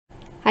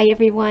Hi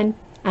everyone,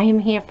 I am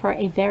here for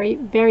a very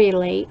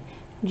late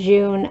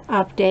June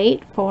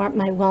update for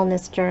my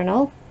wellness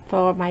journal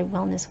for my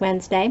Wellness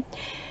Wednesday.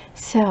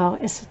 So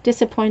as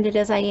disappointed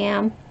as I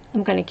am,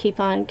 I'm going to keep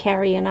on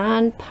carrying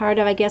on. Part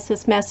of, I guess,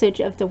 this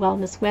message of the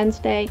Wellness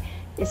Wednesday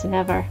is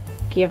never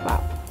give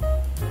up.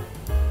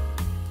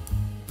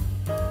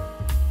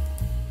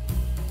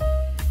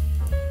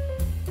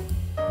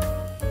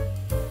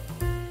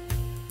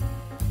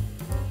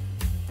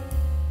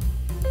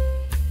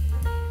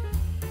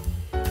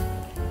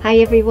 Hi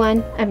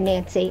everyone, I'm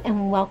Nancy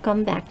and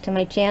welcome back to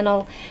my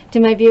channel. To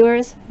my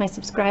viewers, my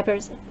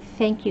subscribers,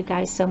 thank you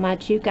guys so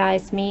much. You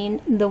guys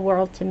mean the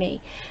world to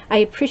me. I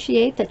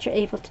appreciate that you're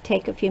able to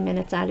take a few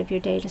minutes out of your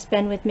day to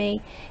spend with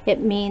me.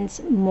 It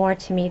means more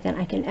to me than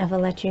I can ever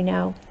let you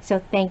know.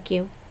 So thank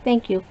you.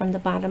 Thank you from the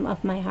bottom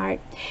of my heart.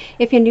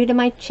 If you're new to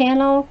my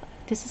channel,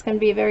 this is going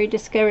to be a very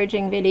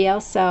discouraging video,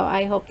 so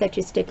I hope that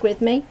you stick with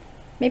me.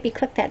 Maybe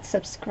click that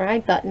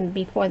subscribe button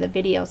before the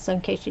video, so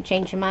in case you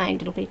change your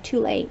mind, it'll be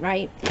too late,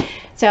 right?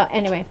 So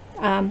anyway,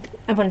 I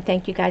want to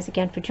thank you guys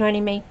again for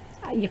joining me.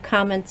 Your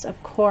comments,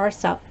 of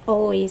course, are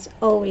always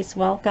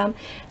welcome.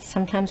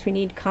 Sometimes we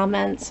need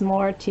comments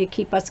more to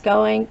keep us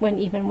going,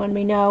 even when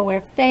we know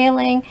we're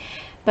failing.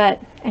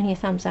 But any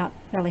thumbs up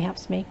really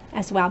helps me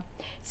as well.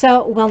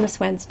 So Wellness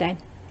Wednesday.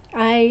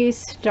 I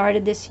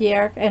started this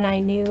year, and I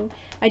knew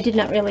I did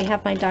not really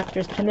have my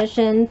doctor's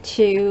permission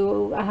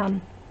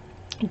to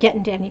get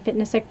into any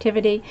fitness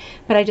activity,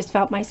 but I just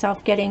felt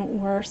myself getting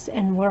worse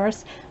and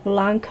worse.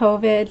 Long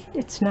COVID,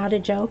 it's not a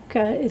joke.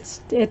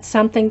 It's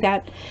something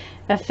that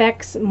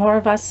affects more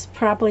of us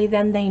probably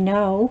than they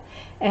know,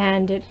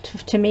 and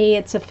to me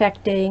it's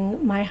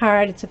affecting my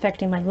heart, it's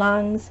affecting my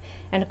lungs,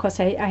 and of course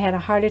I had a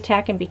heart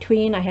attack in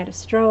between. I had a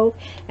stroke,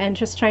 and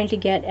just trying to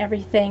get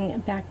everything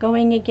back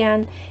going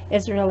again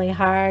is really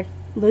hard.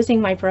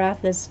 Losing my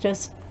breath is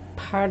just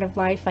part of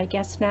life, I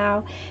guess,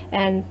 now,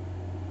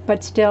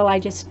 but still I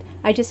just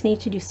need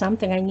to do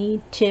something. I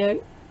need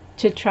to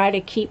try to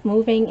keep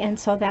moving, and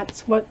so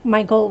that's what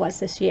my goal was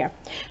this year.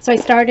 So I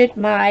started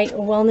my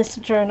wellness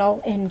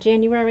journal in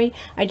January.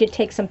 I did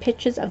take some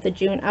pictures of the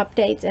June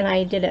updates, and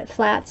I did it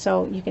flat,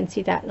 so you can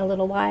see that in a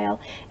little while.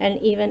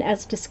 And even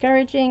as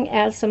discouraging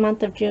as the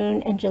month of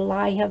June and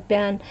July have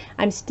been,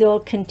 I'm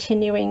still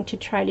continuing to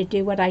try to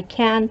do what I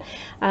can.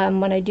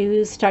 When I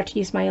do start to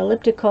use my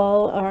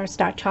elliptical or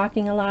start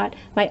talking a lot,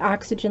 my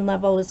oxygen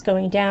level is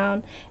going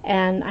down,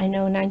 and I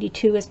know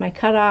 92 is my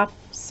cutoff.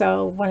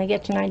 So when I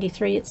get to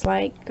 93, it's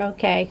like,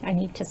 okay, I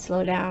need to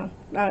slow down.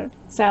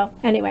 So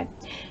anyway,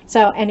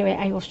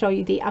 I will show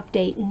you the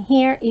update in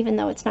here, even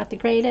though it's not the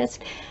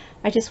greatest.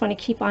 I just want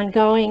to keep on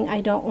going. I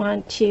don't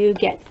want to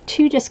get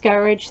too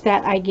discouraged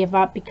that I give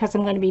up, because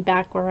I'm going to be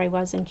back where I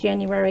was in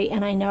January,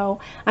 and I know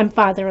I'm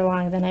farther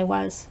along than I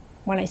was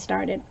when I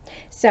started.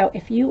 So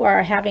if you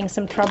are having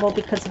some trouble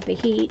because of the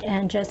heat,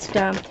 and just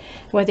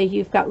whether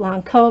you've got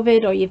long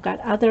COVID or you've got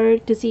other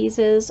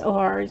diseases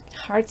or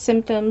heart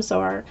symptoms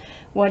or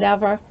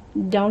whatever,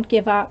 don't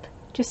give up.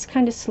 Just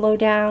kind of slow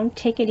down,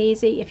 take it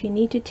easy. If you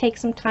need to take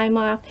some time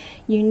off,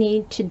 you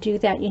need to do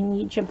that. You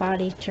need your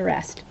body to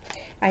rest.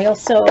 I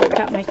also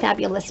got my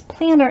fabulous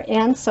planner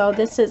in, so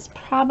this is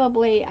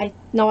probably, I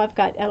know I've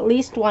got at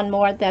least one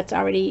more that's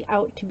already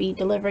out to be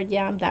delivered.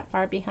 Yeah, I'm that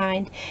far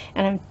behind,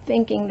 and I'm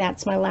thinking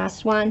that's my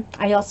last one.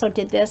 I also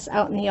did this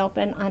out in the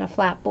open on a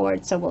flat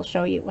board, so we'll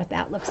show you what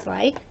that looks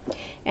like.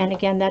 And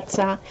again, that's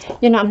I'm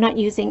not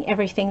using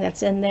everything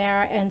that's in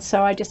there, and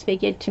so I just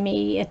figured, to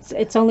me,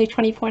 it's only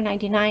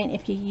 $24.99.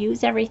 If you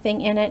use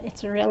everything in it,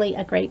 it's really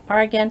a great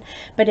bargain.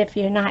 But if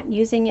you're not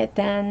using it,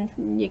 then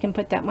you can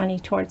put that money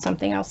towards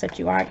something else that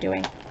you are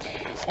doing.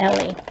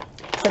 Ellie.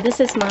 So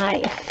this is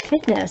my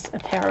fitness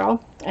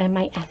apparel and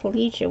my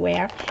athleisure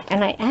wear,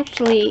 and I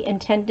actually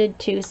intended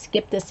to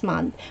skip this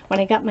month. When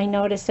I got my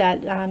notice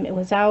that it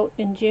was out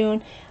in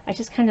June, I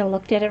just kind of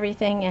looked at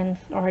everything,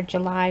 or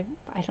July,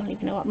 I don't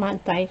even know what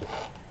month.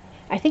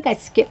 I think I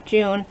skipped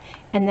June,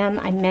 and then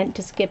I meant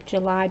to skip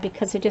July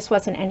because it just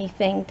wasn't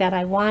anything that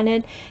I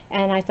wanted.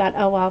 And I thought,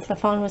 oh well, if the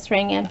phone was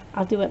ringing,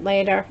 I'll do it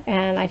later,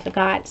 and I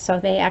forgot. So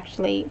they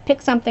actually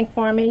picked something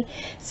for me,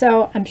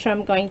 so I'm sure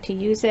I'm going to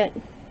use it.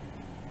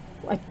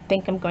 I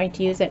think I'm going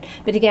to use it.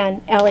 But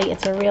again, Ellie,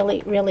 it's a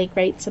really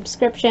great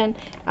subscription.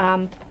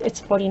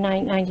 It's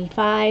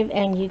 $49.95,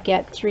 and you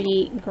get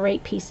 3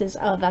 great pieces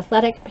of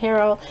athletic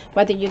apparel,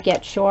 whether you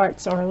get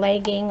shorts or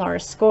legging or a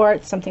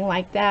skirt, something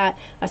like that,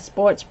 a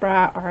sports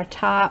bra or a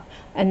top,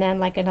 and then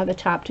like another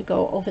top to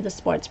go over the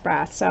sports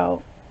bra.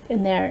 So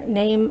in their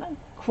name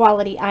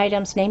quality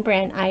items, name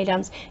brand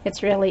items,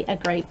 it's really a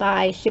great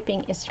buy.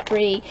 Shipping is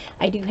free.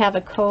 I do have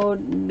a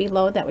code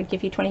below that would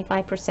give you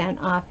 25%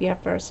 off your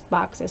first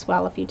box as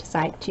well, if you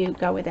decide to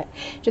go with it.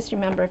 Just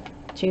remember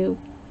to,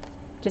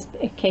 just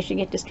in case you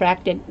get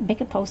distracted,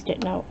 make a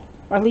post-it note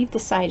or leave the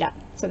site up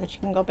so that you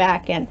can go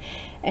back and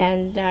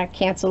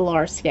cancel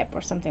or skip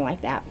or something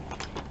like that.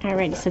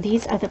 Alrighty, so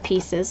these are the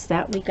pieces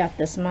that we got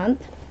this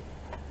month,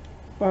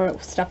 or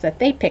stuff that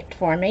they picked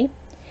for me.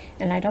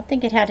 and I don't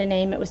think it had a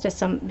name. It was just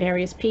some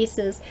various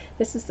pieces.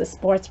 This is the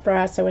sports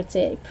bra, so it's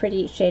a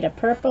pretty shade of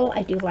purple.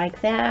 I do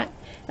like that.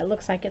 It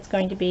looks like it's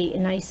going to be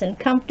nice and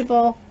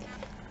comfortable,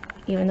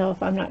 even though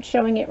if I'm not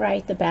showing it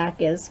right, the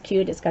back is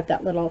cute. It's got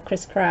that little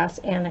crisscross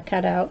and a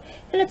cutout,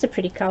 and it's a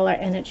pretty color,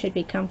 and it should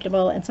be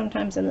comfortable. And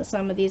sometimes in the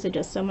summer, these are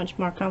just so much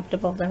more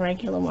comfortable than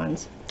regular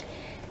ones.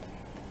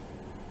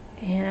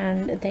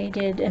 And they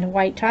did in a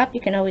white top. You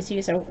can always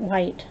use a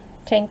white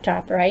tank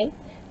top, right?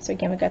 So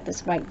again, we got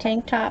this white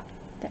tank top,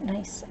 that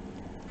nice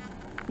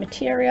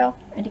material,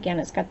 and again,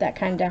 it's got that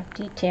kind of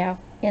detail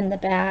in the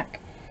back.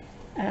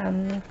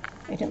 I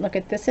didn't look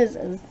at this. Is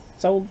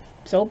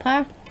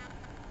Zopa,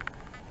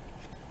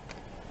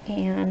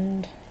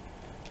 and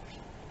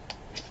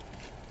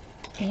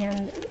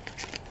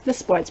the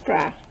sports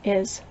bra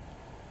is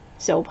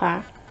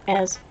Zopa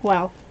as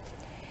well.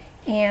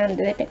 And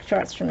they picked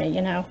shorts for me,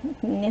 you know.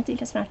 Nancy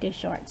does not do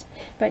shorts,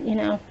 but you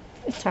know,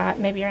 it's hot.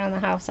 Maybe around the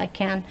house I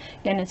can.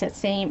 Again, it's that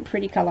same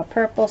pretty color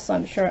purple, so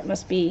I'm sure it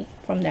must be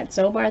from that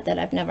Zobar that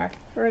I've never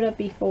heard of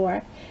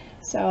before.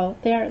 So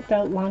they're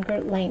the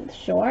longer length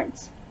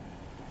shorts,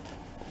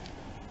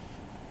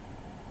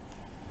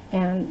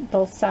 and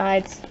both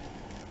sides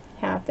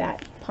have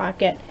that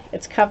pocket.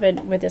 It's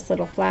covered with this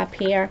little flap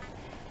here,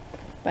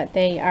 but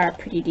they are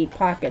pretty deep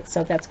pockets,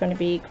 so that's going to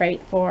be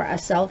great for a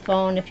cell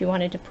phone if you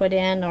wanted to put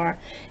in, or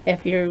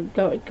if you're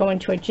going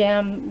to a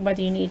gym,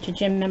 whether you need your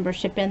gym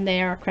membership in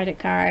there, or credit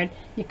card,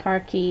 your car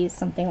keys,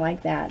 something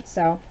like that.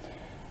 So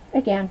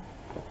again,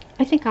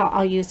 I think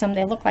I'll use them.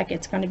 They look like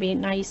it's going to be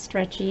nice,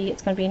 stretchy.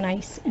 It's going to be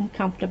nice and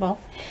comfortable.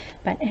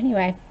 But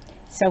anyway,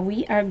 so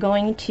we are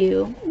going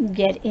to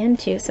get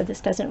into, so this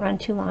doesn't run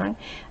too long,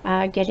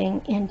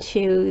 getting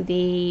into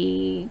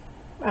the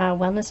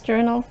wellness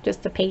journal,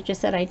 just the pages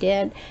that I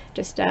did.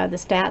 Just the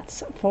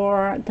stats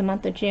for the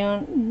month of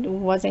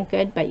June wasn't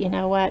good, but you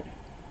know what,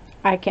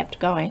 I kept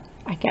going.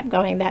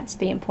 That's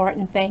the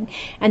important thing.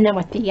 And then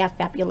what the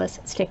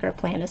fabulous sticker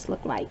planners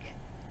look like.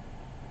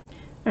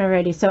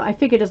 Alrighty, so I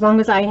figured as long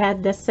as I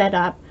had this set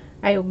up,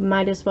 I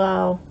might as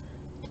well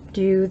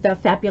do the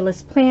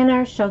fabulous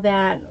planner, show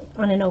that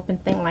on an open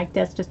thing like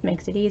this, just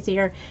makes it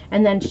easier,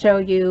 and then show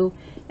you.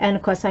 And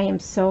of course, I am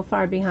so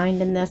far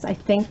behind in this. I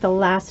think the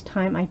last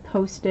time I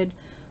posted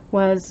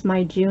was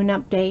my June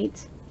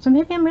updates, so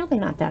maybe I'm really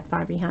not that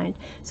far behind.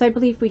 So I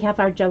believe we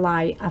have our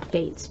July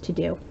updates to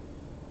do.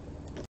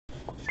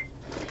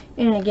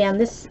 And again,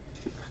 this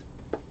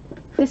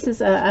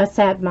is a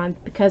sad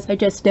month, because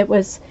it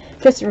was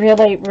just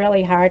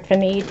really hard for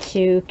me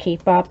to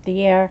keep up.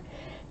 The air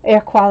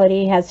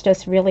quality has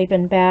just really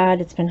been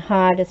bad. It's been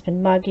hot, it's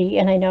been muggy,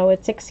 and I know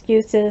it's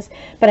excuses,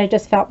 but I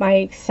just felt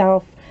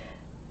myself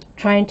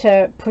trying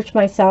to push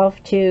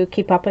myself to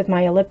keep up with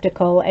my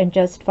elliptical and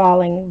just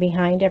falling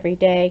behind every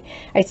day.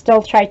 I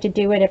still try to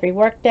do it every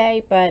work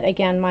day, but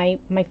again, my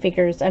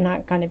figures are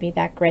not going to be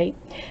that great.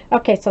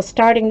 Okay, so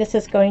starting, this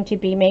is going to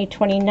be May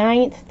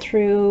 29th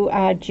through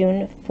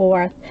June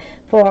 4th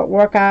for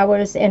work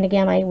hours. And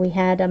again, we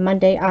had a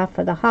Monday off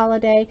for the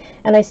holiday,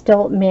 and I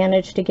still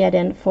managed to get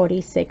in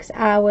 46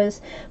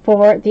 hours.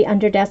 For the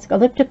underdesk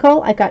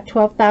elliptical, I got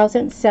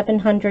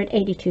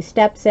 12,782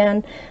 steps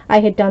in. I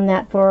had done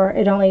that for,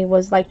 it only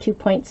was like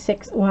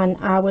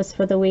 2.61 hours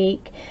for the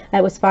week.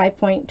 That was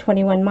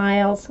 5.21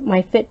 miles.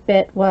 My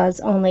Fitbit was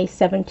only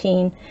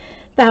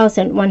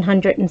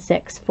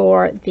 17,106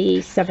 for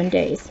the 7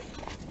 days.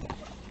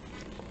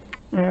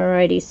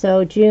 Alrighty,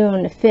 so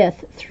June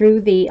 5th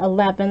through the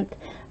 11th,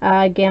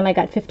 again, I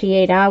got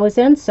 58 hours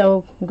in,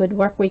 so good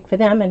work week for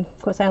them. And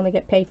of course, I only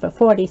get paid for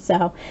 40,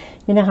 so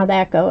you know how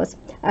that goes.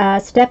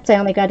 Steps, I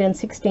only got in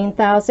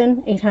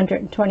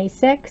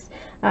 16,826.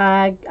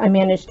 I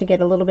managed to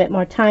get a little bit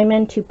more time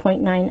in,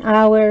 2.9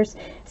 hours,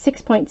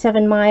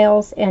 6.7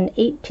 miles, and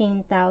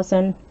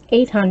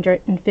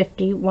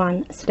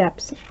 18,851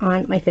 steps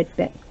on my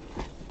Fitbit.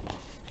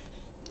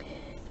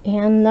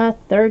 And the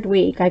third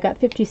week, I got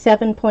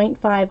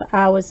 57.5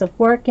 hours of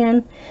work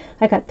in.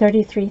 I got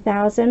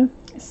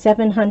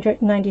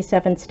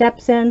 33,797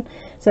 steps in,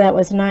 so that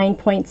was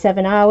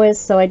 9.7 hours,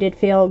 so I did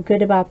feel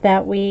good about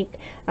that week.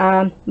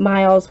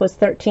 Miles was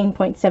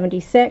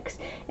 13.76,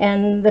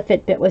 and the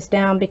Fitbit was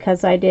down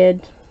because I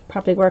did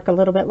probably work a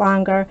little bit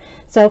longer,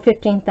 so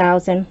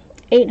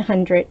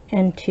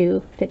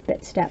 15,802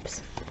 Fitbit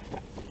steps.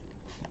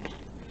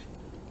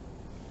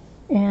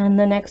 And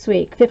the next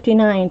week,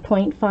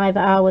 59.5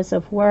 hours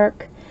of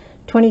work,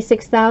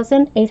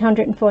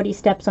 26,840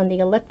 steps on the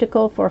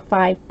elliptical for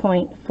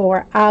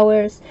 5.4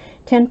 hours,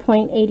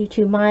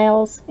 10.82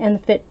 miles, and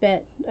the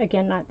Fitbit,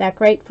 again, not that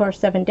great for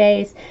 7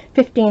 days,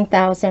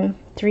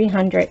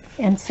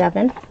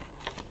 15,307.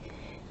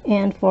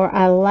 And for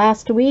our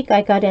last week,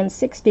 I got in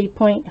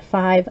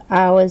 60.5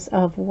 hours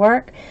of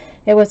work.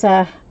 It was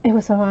a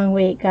long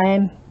week.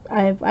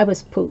 I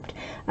was pooped.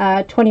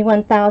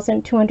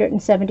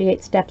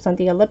 21,278 steps on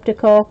the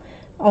elliptical,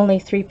 only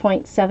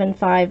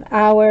 3.75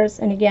 hours.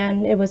 And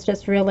again, it was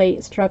just really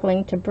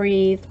struggling to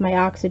breathe. My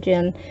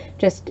oxygen,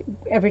 just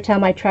every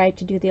time I tried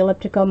to do the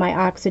elliptical, my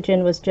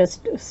oxygen was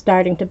just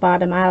starting to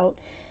bottom out.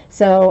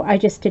 So I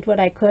just did what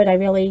I could. I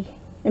really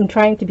am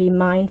trying to be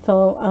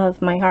mindful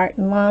of my heart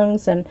and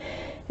lungs, and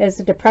as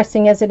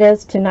depressing as it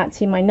is to not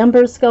see my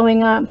numbers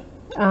going up,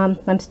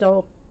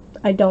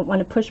 I don't want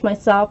to push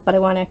myself, but I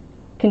want to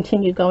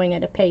continue going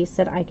at a pace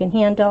that I can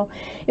handle.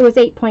 It was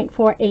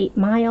 8.48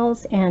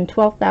 miles and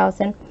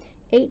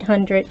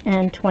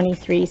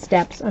 12,823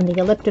 steps on the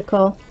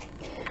elliptical.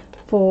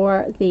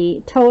 For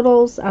the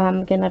totals,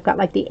 again, I've got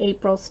like the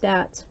April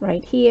stats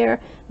right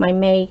here. My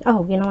May,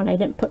 oh, you know what, I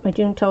didn't put my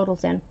June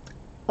totals in.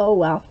 Oh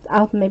well,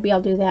 maybe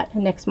I'll do that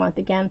next month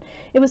again.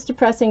 It was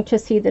depressing to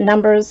see the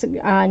numbers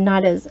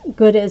not as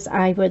good as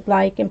I would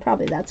like, and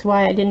probably that's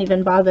why I didn't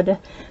even bother to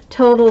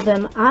total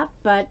them up.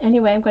 But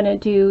anyway, I'm going to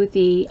do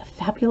the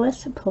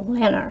Fabulous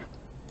Planner.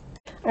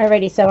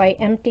 Alrighty, so I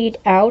emptied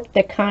out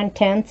the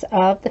contents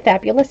of the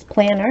Fabulous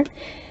Planner,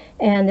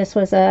 and this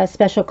was a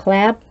special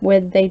collab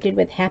they did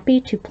with Happy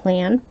to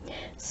Plan.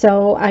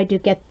 So I do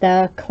get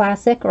the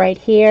classic right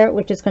here,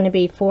 which is going to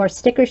be 4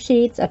 sticker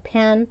sheets, a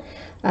pen,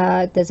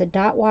 there's a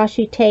dot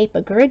washi tape,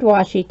 a grid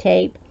washi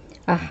tape,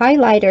 a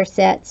highlighter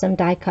set, some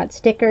die cut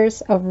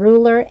stickers, a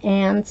ruler,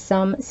 and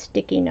some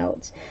sticky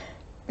notes.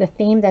 The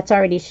theme that's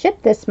already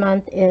shipped this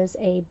month is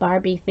a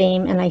Barbie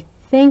theme, and I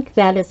think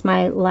that is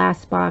my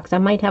last box. I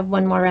might have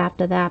one more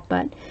after that,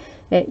 but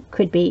it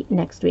could be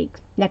next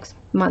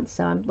month,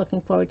 so I'm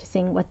looking forward to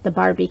seeing what the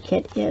Barbie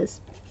kit is.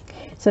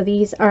 So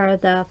these are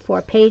the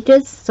 4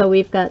 pages. So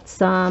we've got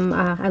some,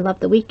 I love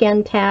the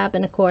weekend tab,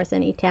 and of course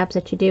any tabs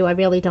that you do. I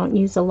really don't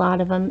use a lot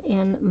of them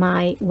in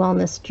my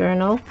wellness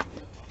journal.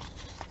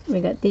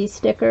 We got these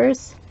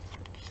stickers.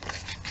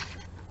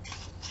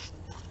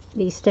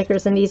 These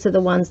stickers, and these are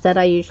the ones that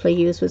I usually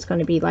use, was going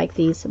to be like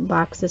these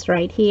boxes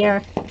right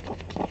here.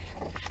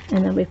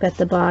 And then we've got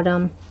the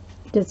bottom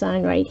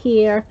design right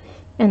here,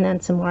 and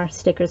then some more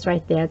stickers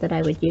right there that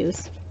I would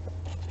use.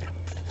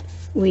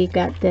 We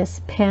got this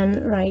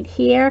pen right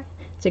here.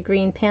 It's a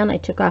green pen. I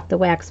took off the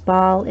wax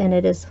ball, and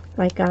it is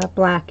like a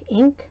black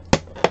ink.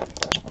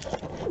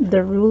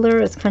 The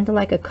ruler is kind of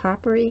like a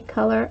coppery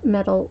color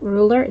metal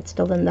ruler. It's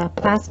still in the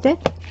plastic.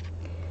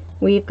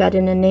 We've got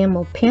an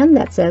enamel pin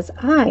that says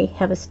I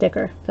have a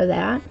sticker for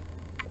that.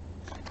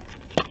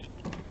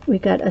 We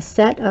got a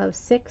set of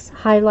 6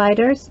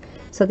 highlighters.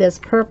 So there's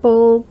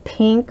purple,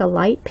 pink, a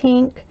light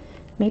pink,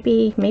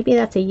 maybe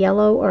that's a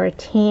yellow or a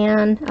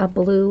tan, a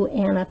blue,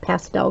 and a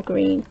pastel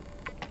green.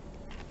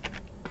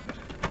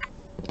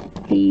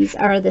 These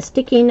are the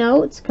sticky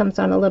notes. Comes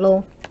on a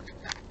little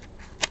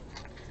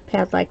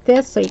pad like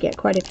this, so you get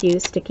quite a few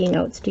sticky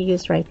notes to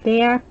use right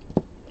there.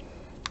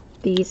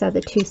 These are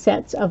the 2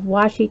 sets of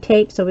washi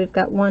tape. So we've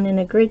got one in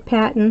a grid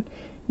pattern,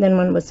 then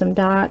one with some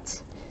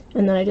dots,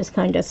 and then I just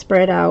kind of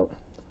spread out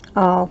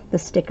all the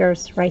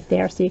stickers right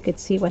there so you could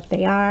see what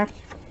they are.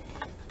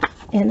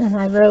 And then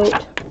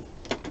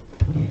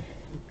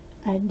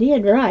I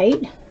did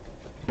write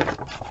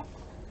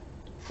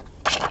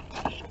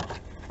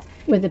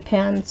with a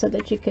pen so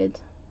that you could,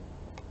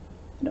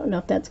 I don't know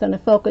if that's going to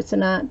focus or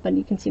not, but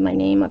you can see my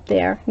name up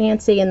there,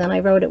 Nancy, and then I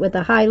wrote it with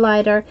a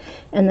highlighter,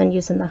 and then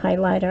using the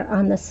highlighter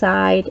on the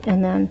side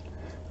and then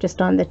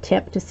just on the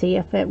tip to see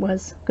if it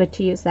was good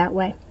to use that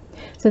way.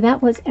 So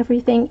that was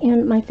everything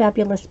in my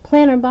Fabulous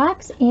Planner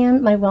box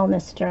and my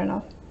wellness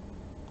journal.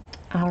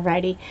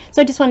 Alrighty,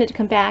 so I just wanted to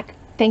come back.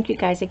 Thank you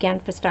guys again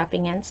for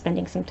stopping in,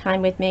 spending some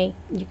time with me.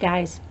 You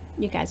guys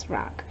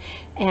rock.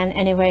 And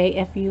anyway,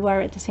 if you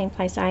are at the same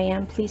place I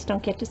am, please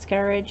don't get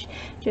discouraged.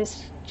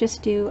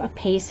 Just do a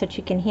pace that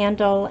you can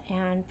handle,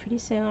 and pretty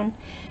soon,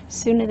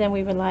 sooner than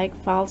we would like,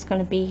 fall's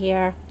going to be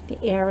here.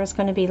 The air is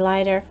going to be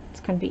lighter. It's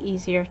going to be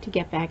easier to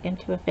get back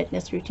into a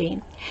fitness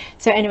routine.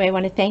 So anyway, I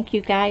want to thank you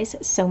guys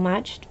so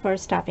much for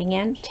stopping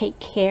in. Take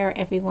care,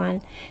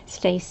 everyone.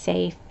 Stay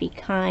safe, be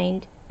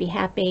kind, be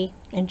happy,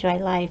 enjoy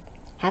life,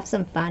 have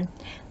some fun.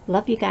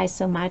 Love you guys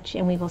so much,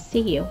 and we will see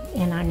you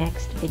in our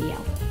next video.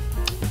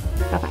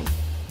 Bye-bye.